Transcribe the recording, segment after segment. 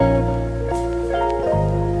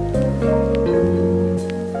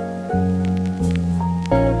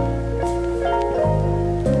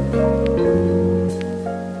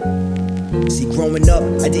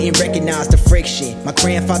friction. My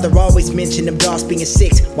grandfather always mentioned them dogs being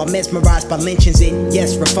sick, while mesmerized by lynchings. It,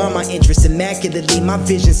 yes, refined my interest immaculately. My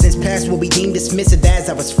vision since past will be deemed dismissive as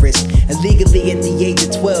I was frisked. Illegally at the age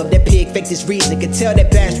of 12, that pig faked his reason. Could tell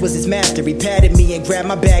that Bash was his master. He patted me and grabbed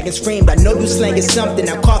my bag and screamed, I know you slanging something,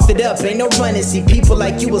 now cough it up. Ain't no running, see people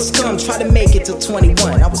like you a scum. Try to make it till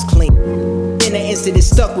 21, I was clean. Then an incident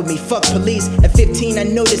stuck with me, fuck police. At 15 I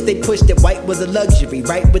noticed they pushed that white was a luxury.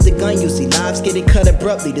 Right with the gun you see, lives getting cut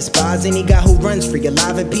abruptly. Despise any guy who runs free,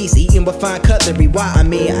 alive in peace, eating with fine cutlery. Why? I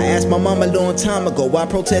mean, I asked my mom a long time ago why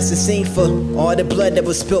protesting seemed for all the blood that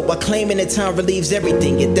was spilt, while claiming that time relieves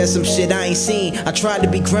everything. Yet there's some shit I ain't seen. I tried to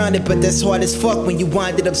be grounded, but that's hard as fuck when you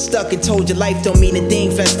winded up stuck and told your life don't mean a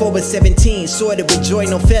thing. Fast forward 17, sorted with joy,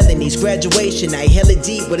 no felonies. Graduation night, hella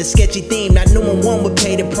deep with a sketchy theme. Not knowing one would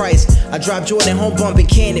pay the price. I dropped Jordan home bumping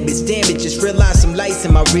cannabis. Damn it, just realized some lights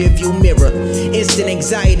in my rearview mirror. Instant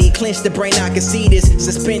anxiety, clenched the brain, I can see this.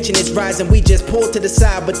 Suspension is rising, we just pulled to the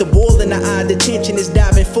side, but the wall in the eye, the tension is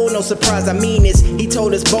diving full. No surprise, I mean this. He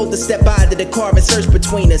told us both to step by to the car and search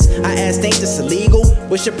between us. I asked, ain't this illegal?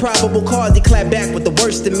 What's your probable cause? He clapped back with the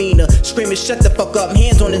worst demeanor, screaming, shut the fuck up,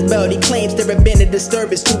 hands on his belt. He claims there had been a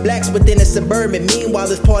disturbance, 2 blacks within a suburban. Meanwhile,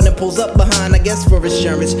 his partner pulls up behind, I guess for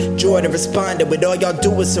assurance. Jordan responded with, all y'all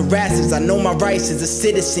do is harass us. I know my rights as a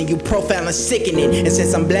citizen, you profile and sickening. And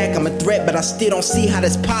since I'm black, I'm a threat, but I still don't see how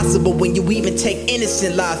that's possible when you even take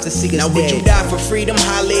innocent lives to see us. Now would you die for freedom?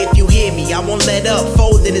 Holla if you hear me. I won't let up,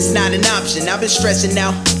 folding is not an option. I've been stressing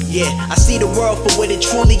out. Yeah, I see the world for what it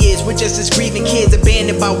truly is. We're just as grieving kids,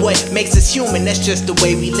 abandoned by what makes us human. That's just the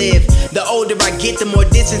way we live. The older I get, the more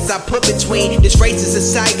distance I put between this racist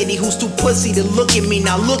society who's too pussy to look at me.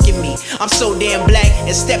 Now look at me, I'm so damn black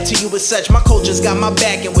and step to you as such. My culture's got my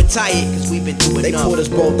back and we're tired cause we've been through enough. They pulled us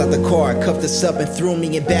both out the car, cuffed us up and threw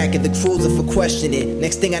me in back of the cruiser for questioning.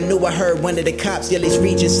 Next thing I knew, I heard one of the cops yell his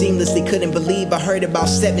region seamlessly. Couldn't believe I heard about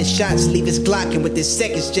 7 shots leave his Glock, and with his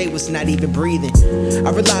seconds Jay was not even breathing.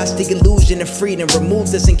 I realized the illusion of freedom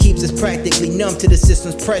removes us and keeps us practically numb to the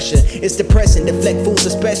system's pressure. It's depressing, deflect fools,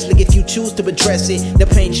 especially if you choose to address it. They'll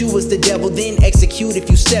paint you as the devil, then execute if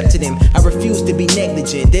you step to them. I refuse to be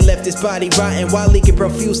negligent. They left his body rotting while leaking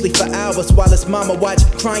profusely for hours, while his mama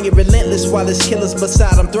watched crying relentless while his killers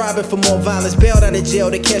beside him thriving for more violence. Bailed out of jail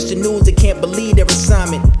to catch the news, they can't believe their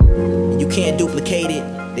assignment. You can't duplicate it.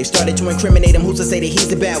 They started to incriminate him, who's to say that he's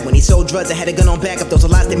the bad one? He sold drugs and had a gun on backup. Those are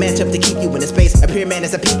lies that match up to keep you in a space. A pure man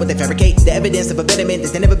is a people that fabricate the evidence of a betterment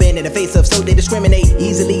that's never been in the face of, so they discriminate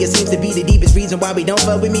easily. It seems to be the deepest reason why we don't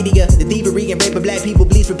fuck with media. The thievery and rape of black people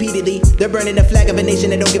bleeds repeatedly. They're burning the flag of a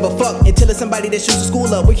nation that don't give a fuck until it's somebody that shoots the school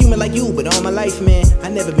up. We're human like you, but all my life, man, I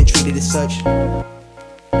never been treated as such.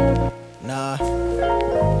 Nah.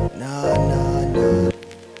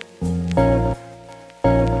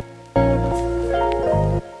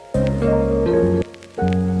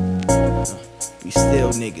 We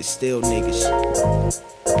still niggas, still niggas.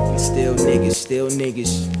 We still niggas, still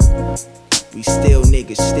niggas. We still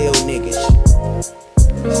niggas, still niggas.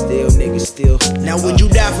 Still niggas, still. Now would you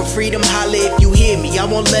die for freedom? Holla if you hear me. I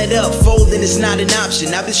won't let up, folding is not an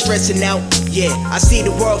option. I've been stressing out. Yeah, I see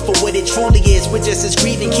the world for what it truly is. We're just as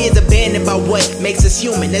grieving kids, abandoned by what makes us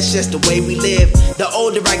human. That's just the way we live. The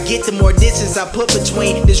older I get, the more distance I put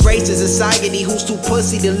between this racist society who's too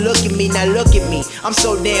pussy to look at me. Now look at me, I'm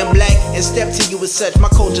so damn black and step to you as such. My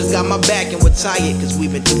culture's got my back and we're tired cause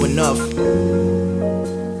we've been through enough.